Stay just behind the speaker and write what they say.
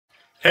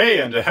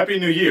Hey, and a happy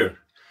new year!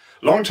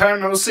 Long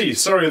time no see.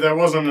 Sorry there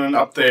wasn't an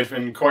update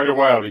in quite a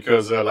while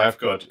because life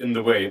got in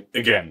the way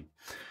again.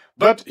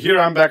 But here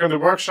I'm back in the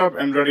workshop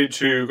and ready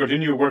to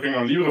continue working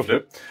on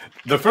Libreflip.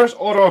 The first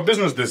order of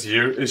business this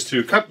year is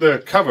to cut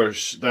the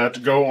covers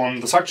that go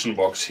on the suction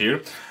box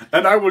here.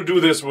 And I will do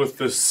this with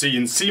the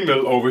CNC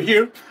mill over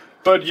here.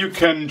 But you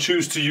can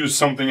choose to use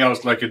something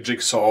else like a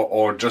jigsaw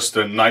or just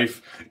a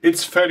knife.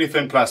 It's fairly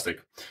thin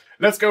plastic.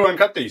 Let's go and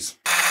cut these.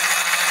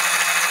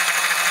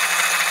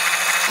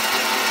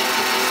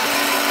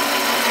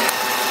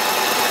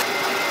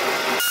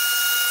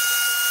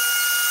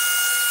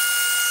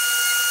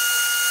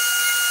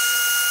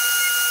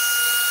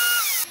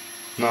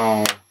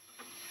 Now,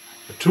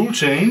 a tool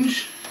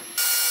change.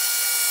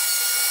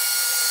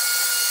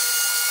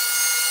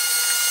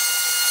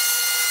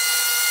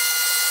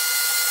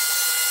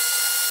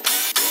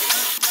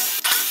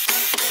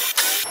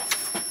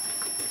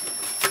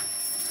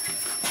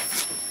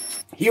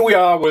 Here we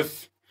are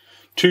with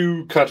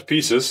two cut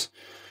pieces.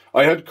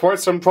 I had quite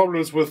some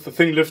problems with the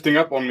thing lifting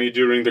up on me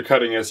during the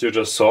cutting, as you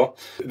just saw.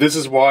 This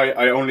is why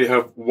I only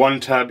have one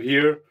tab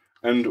here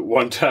and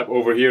one tab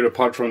over here.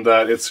 Apart from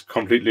that, it's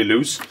completely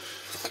loose.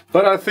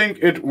 But I think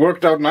it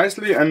worked out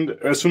nicely, and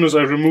as soon as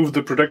I remove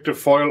the protective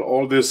foil,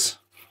 all this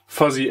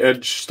fuzzy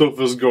edge stuff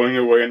is going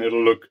away and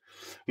it'll look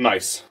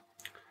nice.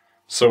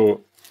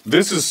 So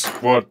this is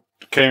what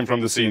came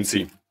from the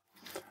CNC.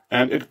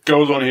 And it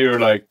goes on here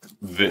like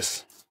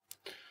this.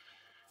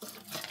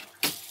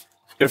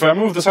 If I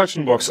move the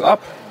suction box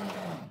up,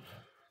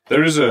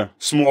 there is a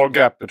small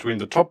gap between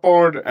the top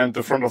board and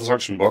the front of the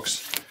suction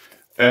box.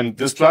 And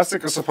this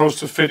plastic is supposed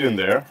to fit in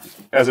there,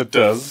 as it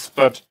does,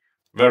 but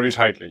very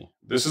tightly.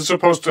 This is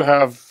supposed to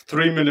have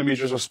 3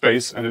 millimeters of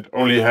space, and it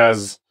only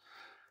has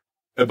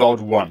about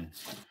 1.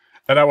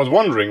 And I was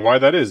wondering why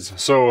that is.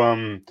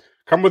 So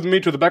come with me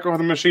to the back of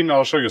the machine and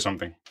I'll show you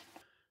something.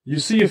 You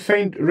see a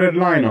faint red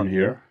line on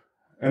here,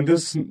 and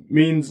this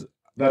means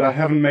that I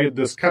haven't made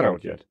this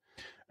cutout yet.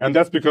 And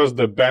that's because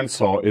the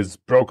bandsaw is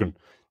broken.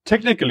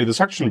 Technically, the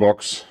suction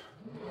box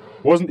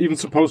wasn't even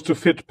supposed to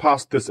fit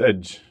past this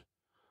edge,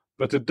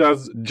 but it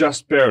does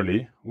just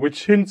barely,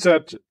 which hints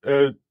at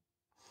a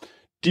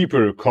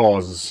deeper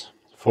cause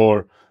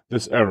for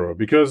this error,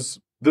 because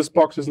this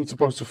box isn't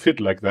supposed to fit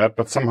like that,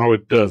 but somehow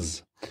it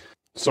does.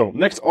 So,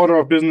 next order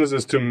of business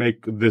is to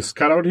make this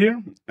cutout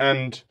here,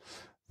 and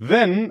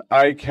then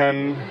I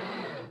can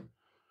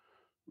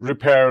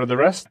repair the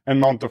rest and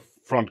mount the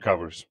front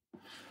covers.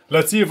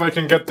 Let's see if I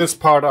can get this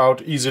part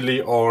out easily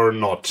or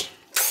not.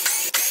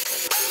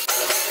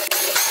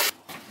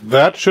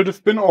 That should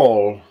have been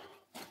all.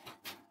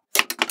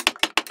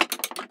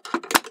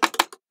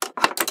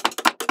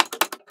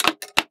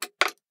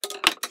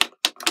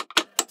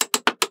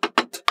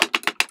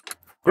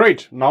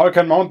 Great, now I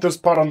can mount this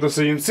part on the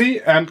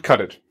CNC and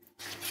cut it.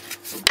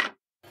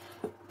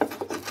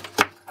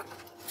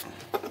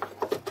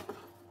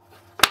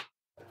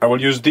 I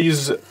will use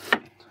these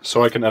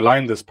so I can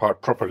align this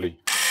part properly.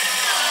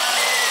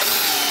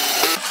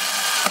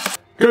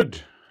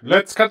 Good,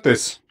 let's cut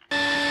this.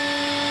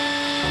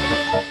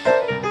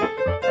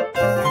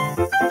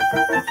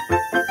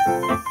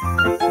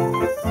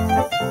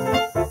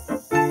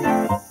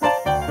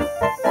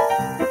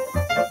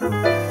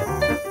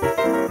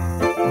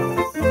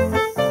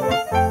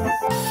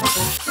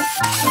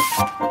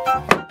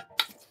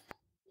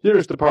 Here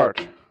is the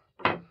part.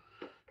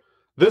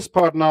 This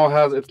part now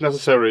has its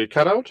necessary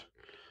cutout,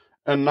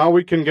 and now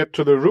we can get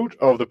to the root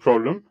of the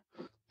problem.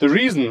 The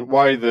reason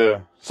why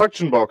the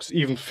suction box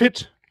even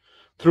fit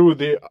through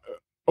the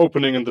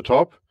opening in the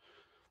top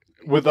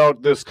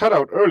without this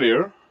cutout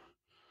earlier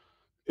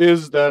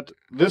is that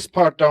this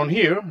part down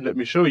here, let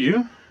me show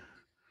you,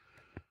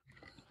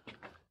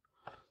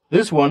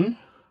 this one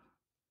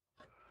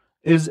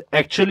is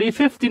actually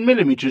 15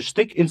 millimeters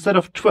thick instead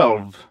of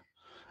 12.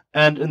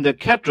 And in the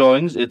CAD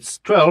drawings, it's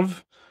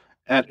 12,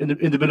 and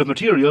in the bill of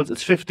materials,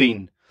 it's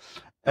 15.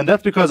 And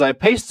that's because I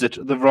pasted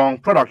the wrong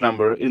product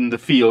number in the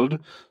field,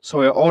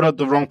 so I ordered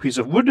the wrong piece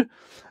of wood,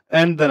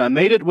 and then I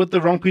made it with the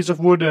wrong piece of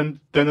wood,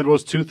 and then it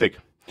was too thick.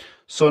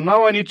 So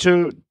now I need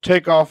to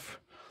take off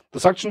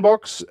the suction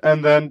box,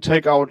 and then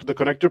take out the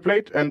connector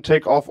plate, and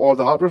take off all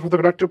the hardware for the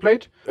connector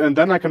plate, and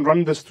then I can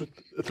run this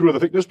through the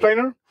thickness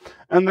planer,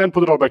 and then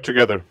put it all back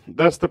together.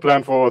 That's the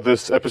plan for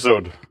this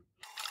episode.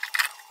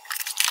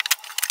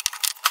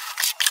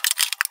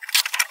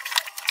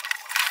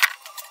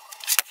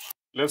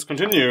 Let's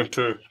continue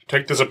to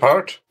take this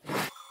apart.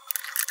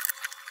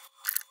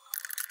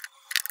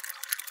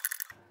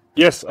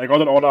 Yes, I got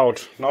it all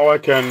out. Now I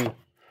can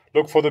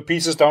look for the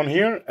pieces down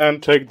here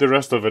and take the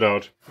rest of it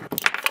out.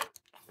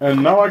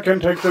 And now I can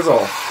take this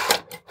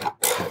off.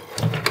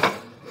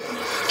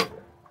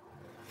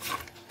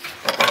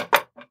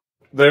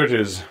 There it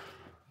is.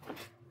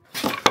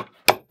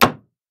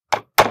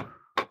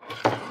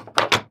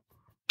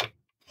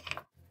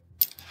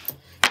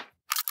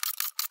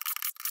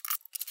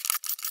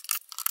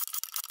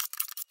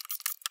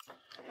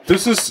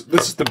 This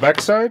is the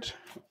back side,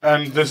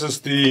 and this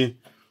is the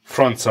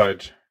front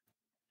side.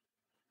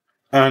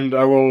 And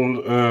I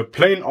will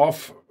plane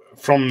off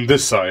from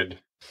this side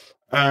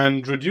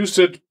and reduce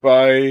it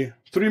by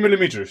 3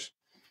 millimeters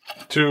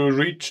to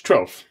reach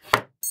 12.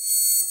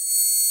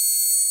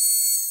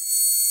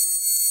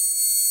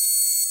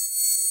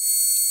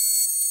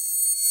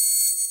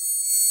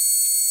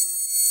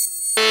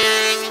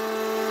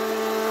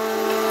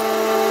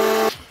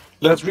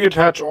 Let's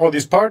reattach all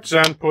these parts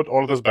and put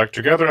all of this back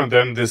together, and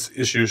then this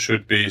issue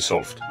should be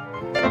solved.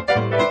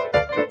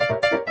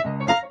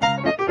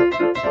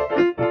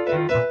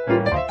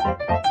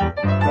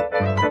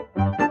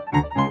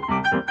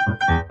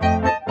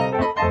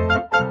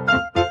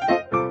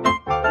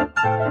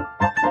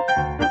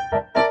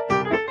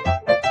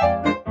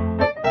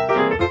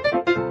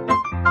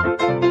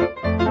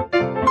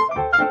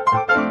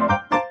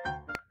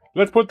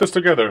 Let's put this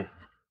together.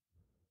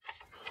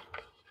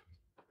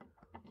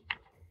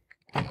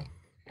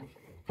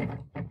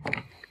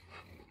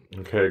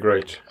 Okay,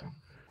 great.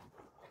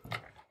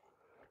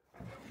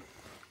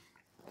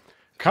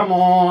 Come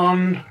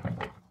on!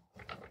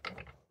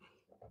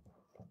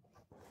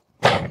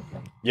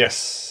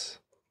 Yes,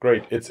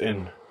 great, it's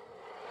in.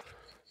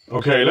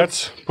 Okay,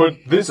 let's put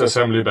this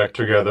assembly back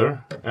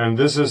together. And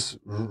this is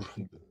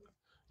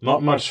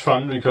not much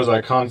fun because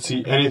I can't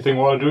see anything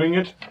while doing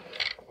it.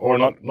 Or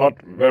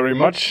not very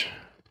much.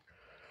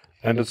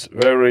 And it's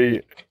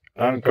very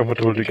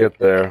uncomfortable to get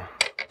there.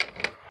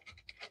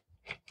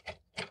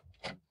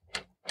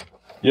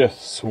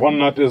 Yes, one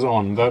nut is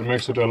on. That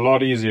makes it a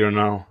lot easier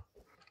now.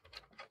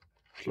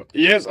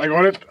 Yes, I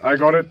got it. I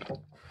got it.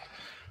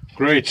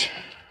 Great.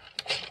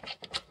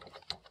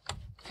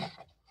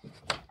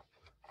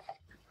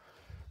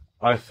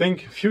 I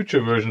think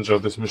future versions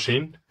of this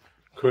machine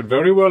could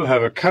very well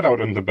have a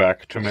cutout in the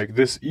back to make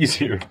this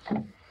easier.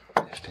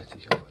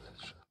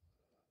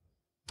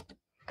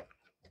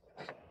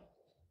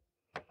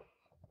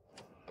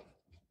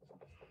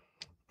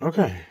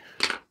 Okay.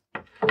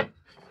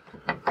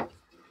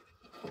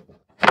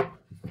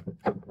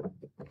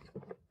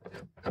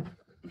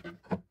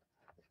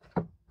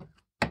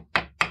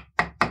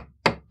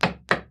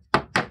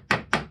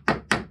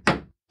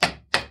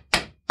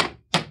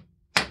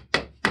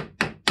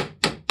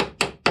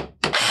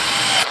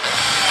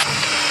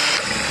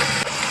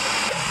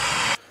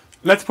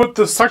 Let's put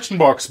the suction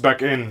box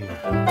back in.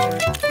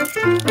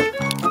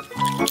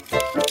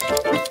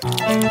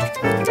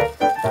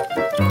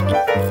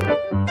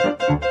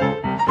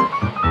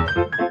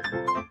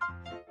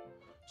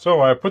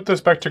 So I put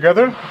this back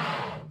together,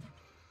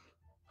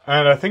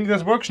 and I think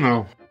this works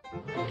now.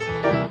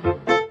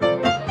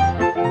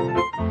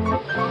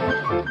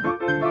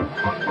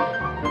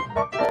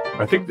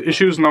 I think the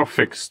issue is now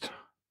fixed.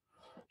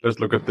 Let's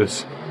look at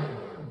this.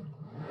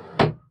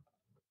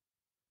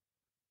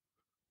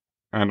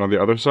 And on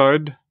the other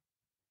side,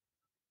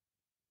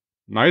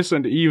 nice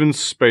and even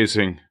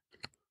spacing.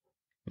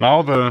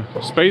 Now the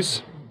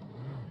space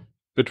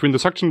between the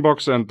suction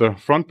box and the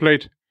front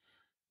plate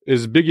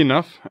is big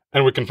enough,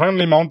 and we can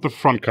finally mount the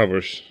front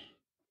covers.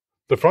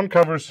 The front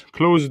covers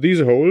close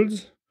these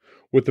holes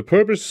with the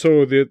purpose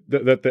so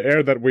that the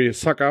air that we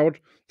suck out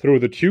through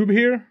the tube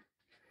here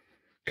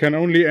can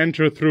only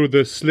enter through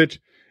the slit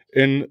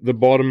in the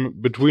bottom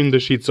between the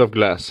sheets of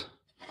glass.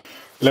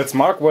 Let's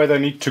mark where they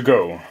need to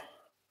go.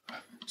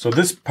 So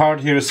this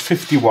part here is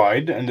 50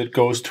 wide and it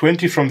goes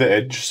 20 from the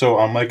edge, so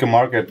I'll make a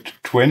mark at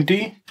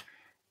 20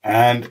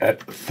 and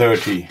at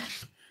 30.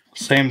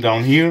 Same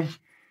down here.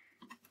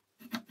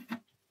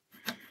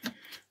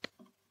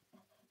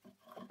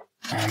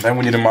 And then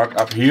we need a mark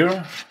up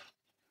here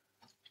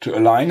to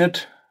align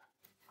it.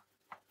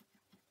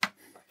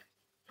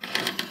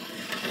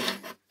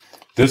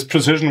 This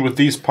precision with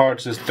these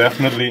parts is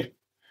definitely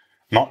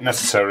not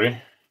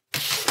necessary.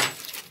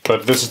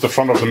 But this is the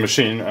front of the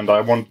machine, and I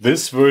want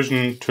this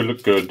version to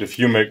look good. If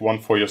you make one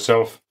for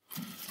yourself,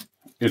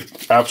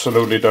 it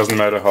absolutely doesn't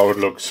matter how it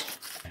looks.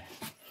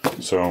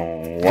 So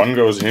one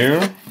goes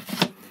here,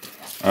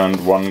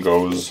 and one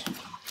goes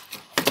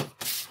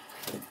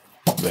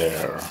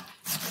there.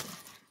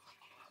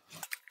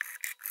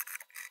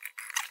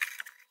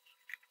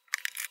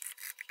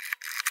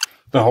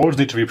 The holes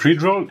need to be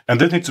pre-drilled, and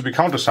this needs to be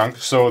countersunk,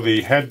 so the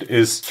head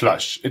is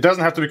flush. It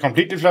doesn't have to be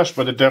completely flush,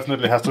 but it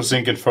definitely has to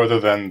sink in further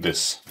than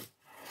this.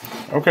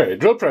 Okay,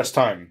 drill press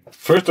time.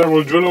 First I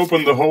will drill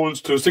open the holes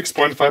to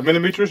 6.5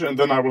 millimeters, and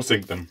then I will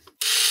sink them.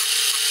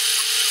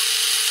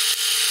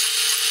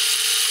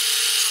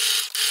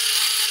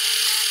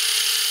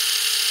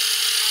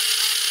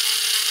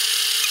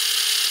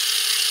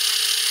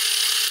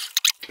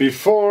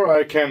 Before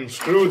I can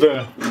screw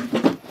the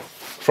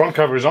front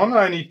covers on,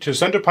 I need to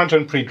center punch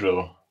and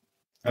pre-drill.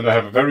 And I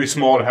have a very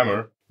small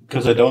hammer,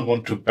 because I don't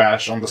want to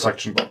bash on the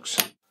suction box.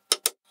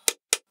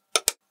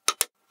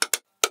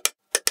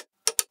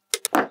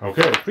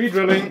 Okay,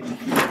 pre-drilling.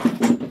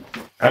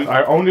 And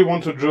I only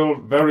want to drill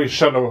very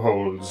shallow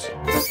holes.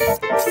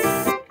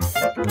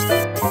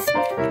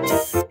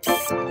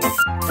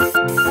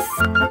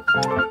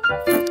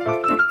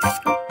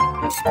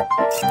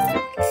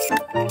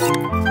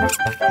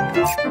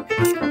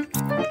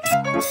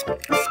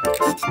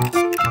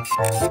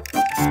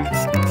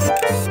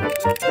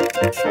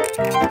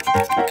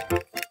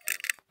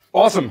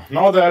 Awesome,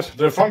 now that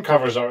the front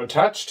covers are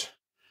attached,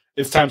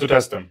 it's time to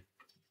test them.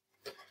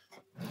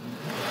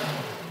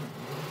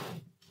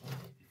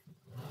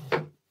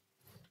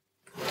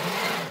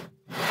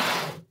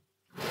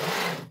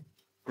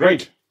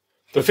 Great,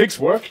 the fix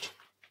worked.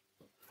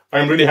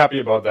 I'm really happy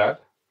about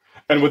that.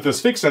 And with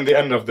this fix and the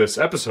end of this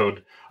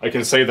episode, I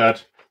can say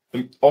that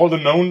all the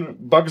known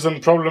bugs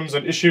and problems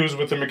and issues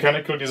with the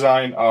mechanical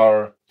design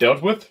are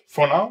dealt with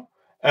for now,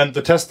 and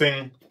the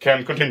testing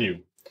can continue.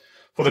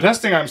 For the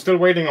testing, I'm still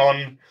waiting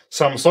on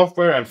some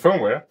software and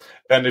firmware,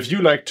 and if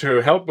you like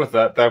to help with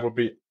that, that would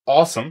be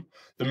awesome.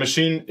 The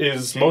machine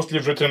is mostly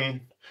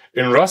written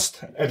in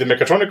Rust, and the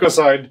mechatronical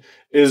side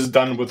is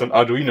done with an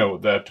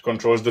Arduino that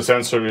controls the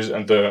sensors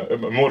and the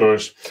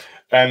motors,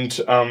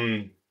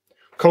 and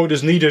code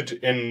is needed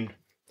in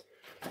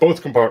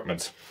both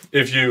compartments.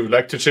 If you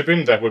like to chip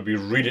in, that would be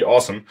really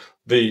awesome.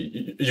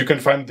 You can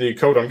find the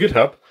code on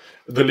GitHub.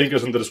 The link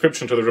is in the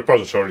description to the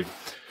repository.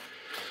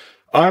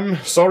 I'm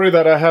sorry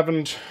that I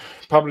haven't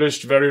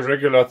published very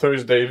regular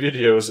Thursday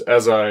videos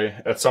as I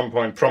at some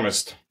point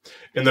promised.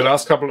 In the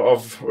last couple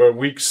of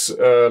weeks,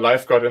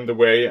 life got in the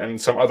way and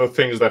some other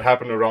things that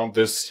happened around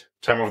this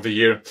time of the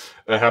year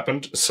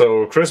happened.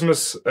 So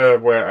Christmas,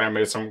 where I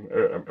made some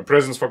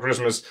presents for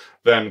Christmas,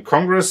 then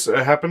Congress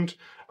happened.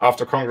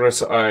 After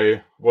Congress,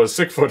 I was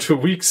sick for 2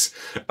 weeks.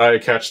 I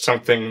catched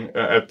something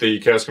at the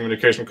Chaos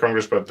Communication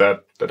Congress, but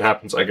that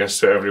happens, I guess,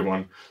 to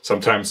everyone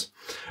sometimes.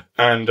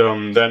 And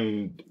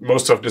then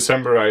most of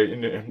December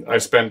I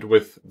spent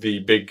with the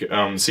big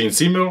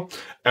CNC mill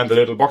and the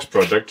little box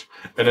project.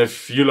 And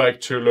if you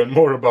like to learn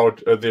more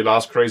about the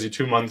last crazy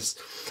 2 months,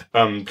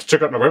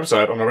 check out my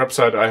website. On my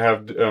website, I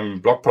have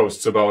blog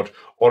posts about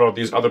all of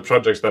these other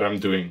projects that I'm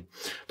doing.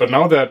 But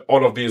now that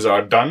all of these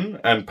are done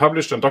and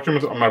published and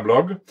documented on my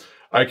blog,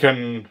 I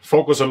can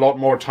focus a lot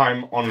more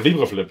time on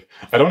Libreflip.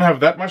 I don't have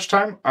that much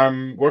time.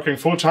 I'm working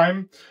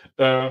full-time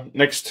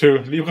next to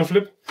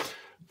Libreflip.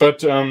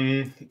 But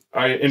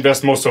I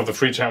invest most of the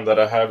free time that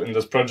I have in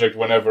this project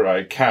whenever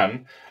I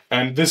can.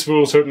 And this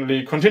will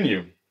certainly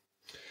continue.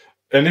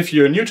 And if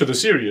you're new to the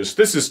series,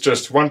 this is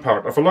just one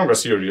part of a longer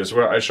series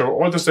where I show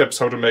all the steps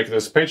how to make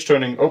this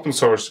page-turning open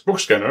source book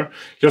scanner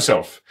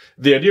yourself.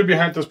 The idea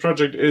behind this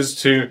project is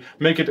to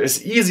make it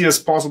as easy as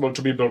possible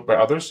to be built by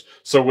others.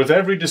 So with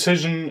every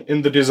decision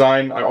in the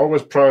design, I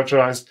always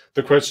prioritize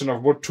the question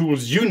of what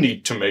tools you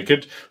need to make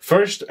it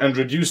first and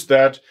reduce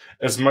that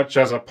as much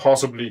as I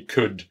possibly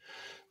could.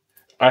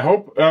 I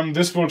hope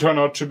this will turn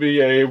out to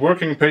be a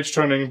working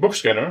page-turning book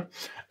scanner.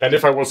 And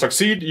if I will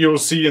succeed, you'll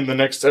see in the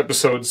next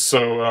episodes.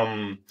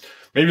 So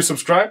maybe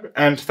subscribe,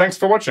 and thanks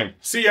for watching.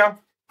 See ya!